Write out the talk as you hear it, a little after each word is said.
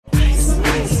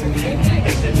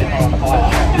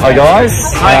Hi guys.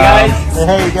 Hi guys.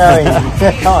 How you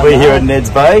going? We're here at Ned's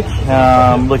Bake.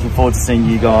 Looking forward to seeing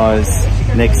you guys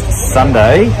next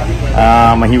Sunday.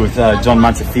 I'm here with John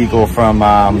Montefiore from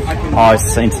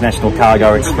ICE International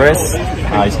Cargo Express.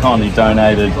 He's kindly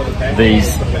donated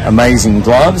these amazing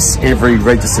gloves. Every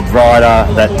registered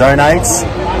rider that donates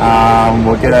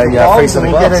will get a free set of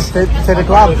gloves. Get a set of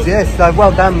gloves, yes. So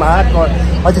well done, Mark.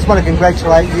 I just want to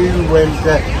congratulate you and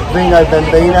Vino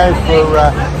Bambino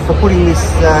for putting this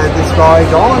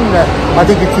ride on. I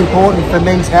think it's important for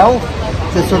men's health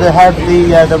to sort of have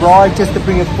the ride, just to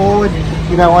bring it forward.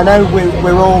 You know, I know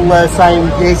we're all saying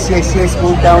yes,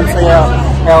 we'll go and see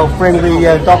our friendly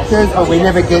doctors, but we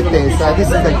never get there. So this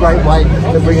is a great way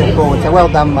to bring it forward. So well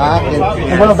done, Mark,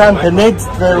 and well done to Ned's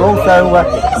for also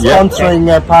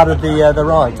sponsoring part of the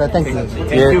ride. So thank you.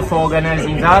 Thank you for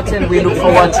organising that, and we look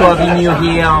forward to having you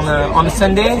here on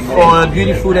Sunday for a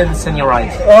beautiful and sunny ride.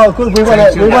 Oh, good. We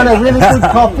want a really good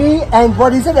coffee, and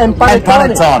what is it? And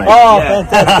panettone. Oh, yeah.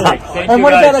 Fantastic. And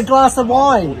what about a glass of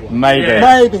wine? Maybe.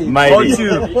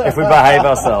 If we behave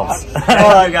ourselves.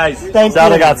 All right, guys. Thank you. Ciao,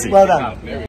 ragazzi. Well done.